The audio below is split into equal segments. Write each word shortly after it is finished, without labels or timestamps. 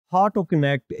How to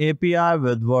connect API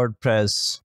with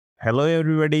WordPress. Hello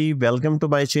everybody, welcome to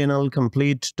my channel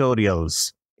Complete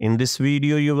Tutorials. In this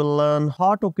video, you will learn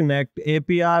how to connect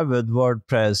API with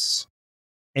WordPress.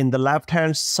 In the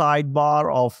left-hand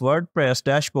sidebar of WordPress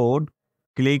dashboard,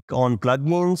 click on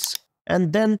Plugins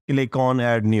and then click on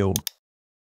Add New.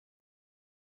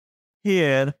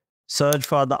 Here, search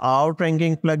for the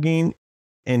outranking plugin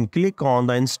and click on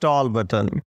the Install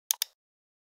button.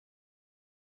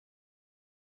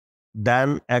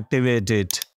 Then activate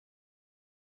it.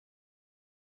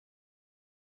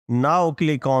 Now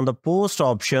click on the Post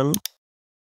option.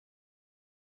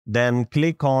 Then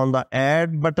click on the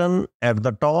Add button at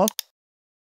the top.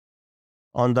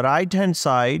 On the right hand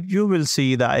side, you will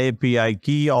see the API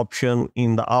key option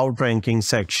in the outranking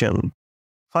section.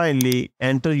 Finally,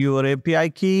 enter your API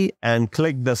key and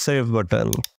click the Save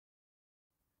button.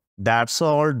 That's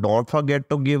all. Don't forget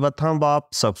to give a thumb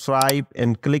up, subscribe,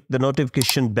 and click the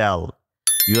notification bell.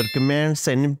 Your comments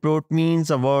and input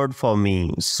means a word for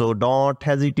me, so don't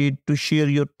hesitate to share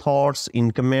your thoughts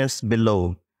in comments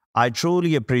below. I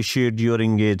truly appreciate your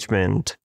engagement.